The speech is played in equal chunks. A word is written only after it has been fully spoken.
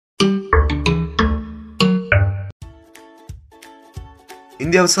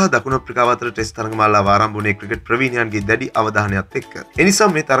ඉන්දියාව සහ දකුණු අප්‍රිකාව අතර ටෙස්ට් තරඟමාලාව ආරම්භ වුණේ ක්‍රිකට් ප්‍රවීණයන්ගේ දැඩි අවධානයත් එක්ක. ඒ නිසා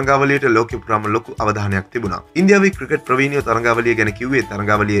මේ තරඟාවලියට ලෝකෙ පුරාම ලොකු අවධානයක් තිබුණා. ඉන්දියාවේ ක්‍රිකට් ප්‍රවීණයෝ තරඟාවලිය ගැන කිව්වේ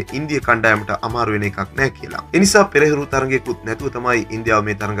තරඟාවලිය ඉන්දිය කණ්ඩායමට අමාරු වෙන එකක් නෑ කියලා. ඒ නිසා පෙරහැරු තරඟයකුත් නැතුව තමයි ඉන්දියාව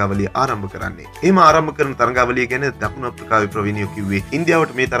මේ තරඟාවලිය ආරම්භ කරන්නේ. එහෙම ආරම්භ කරන තරඟාවලිය ගැන දකුණු අප්‍රිකාවේ ප්‍රවීණයෝ කිව්වේ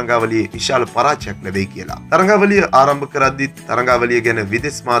ඉන්දියාවට මේ තරඟාවලියේ විශාල පරාජයක් ලැබෙයි කියලා. තරඟාවලිය ආරම්භ කරද්දී තරඟාවලිය ගැන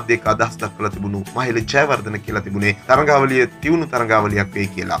විදේශ මාධ්‍යයක අදහස් දක්වලා තිබුණු මහේල ජයවර්ධන කියලා තිබුණේ තරඟාවලිය තියුණු තරඟාවලියක් වෙයි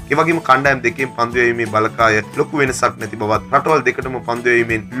කියලා. ඒ වගේම කණ්ඩායම් දෙකෙන් පන්දු යැවීමේ බලකාය ලොකු වෙනසක් නැති බවත් රටවල් දෙකටම පන්දු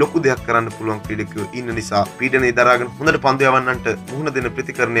යැවීමෙන් ලොකු දෙයක් කරන්න පුළුවන් ක්‍රීඩකයෝ ඉන්න නිසා පීඩනය දරාගෙන හොඳට පන්දු යවන්නන්ට මුහුණ දෙන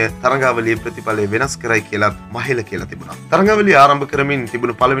ප්‍රතිකරණය තරඟාවලියේ ප්‍රතිඵලය වෙනස් කරයි කියලා මහේල කියලා තිබුණා. තරඟාවලිය ආරම්භ කරමින්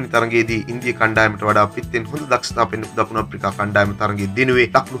තිබුණු පළවෙනි තරඟයේදී ඉන්දිය කණ්ඩායමට වඩා පිටෙන් හොඳ දක්ෂතාව පෙන්වපු දකුණු අප්‍රිකා කණ්ඩායම තරඟයේ දිනුවේ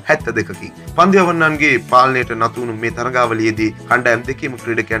දක්ෂ 72කින්. පන්දු යවන්නන්ගේ පාලනයට නතු වුණු මේ තරඟාවලියේදී කණ්ඩායම් දෙකේම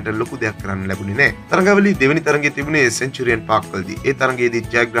ක්‍රීඩකයන්ට ලොකු දෙයක් කරන්න ලැබුණේ නැහැ. තරඟාවලියේ දෙවෙනි තරඟයේ තිබුණේ සෙන්චුරියන් පාර්ක්වලදී. ඒ තරඟයේදී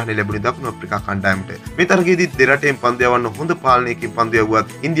ජයග්‍රහණය ලැබුණේ දකුණු අප්‍රිකා කණ්ඩායමට. මේ තරඟයේදී දෙරටේම පන්දු යවන්න හොඳ පාලනයකින් පන්දු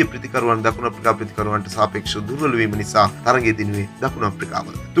යවුවත් ඉන්දිය ප්‍රතිකරුවන් දකුණු අප්‍රිකා ප්‍රතිකරුවන්ට සාපේක්ෂව දුර්වල වීම නිසා තරඟයේ දිනුවේ දකුණු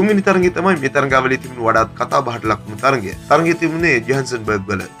අප්‍රිකාව. තුන්වෙනි තරඟය තමයි මේ තරඟාවලියේ තිබුණු වඩාත් කතා බහට ලක් වුණු තරඟය. තරඟයේ තිබුණේ ජොහන්සන්බර්ග්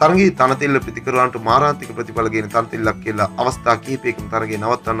වල. තරඟයේ තනතෙල්ල ප්‍රතිකරුවන්ට මාරාන්තික ප්‍රතිඵල ගෙන තනතෙල්ලක් කියලා අවස්ථා කිහිපයකින් තරඟය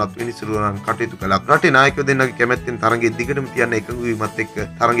නවත්තන්නත් විනිසුරුවන්න් කටයුතු කළා. රටේ නායකයෝ දෙන්නගේ කැමැත්තෙන් තරඟයේ දිගටම තියන්න එකඟ වීමත් එක්ක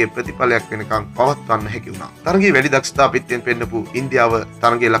තරඟයේ ප්‍රතිඵලයක් වෙනකන් පවත්වන්න හැකි වුණා. තරඟයේ වැඩි දක්ෂතාව පිටින් පෙන්නපු ඉන්දියාව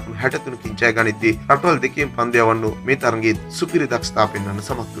තරඟයේ ලකුණු 63කින් ජය ගනිද්දී රටවල් දෙකෙන් පන්දු යවන්නු මේ තරඟයේ සුපිරි දක්ෂතාව පෙන්වන්න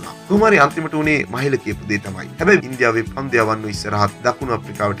සමත් වුණා. කොහොමරි අන්තිමට උනේ මහේල කියපු දේ තමයි. හැබැයි ඉන්දියාවේ පන්දු යවන්නු ඉස්සරහත් දකුණු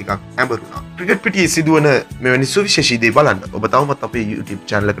අප්‍රිකාව ටිකක් ඇඹරුණා. ක්‍රිකට් පිටියේ සිදුවන මෙවැනි සුවිශේෂී දේ බලන්න ඔබ තවමත් අපේ YouTube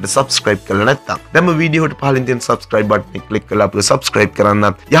channel එකට subscribe කරලා නැත්නම් දැන්ම වීඩියෝ එකට පහලින් තියෙන subscribe button එක click කරලා අපිව subscribe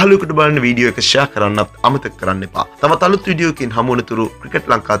කරන්නත් යහළුවෙකුට බලන්න වීඩියෝ එක share කරන්නත් අමතක කරන්න එපා. තවත් අලුත් වීඩියෝ එකකින් හමු වෙනතුරු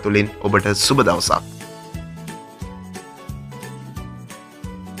ක්‍රිකට් ලංකා තුලින් ඔබට සුබ දවසක්.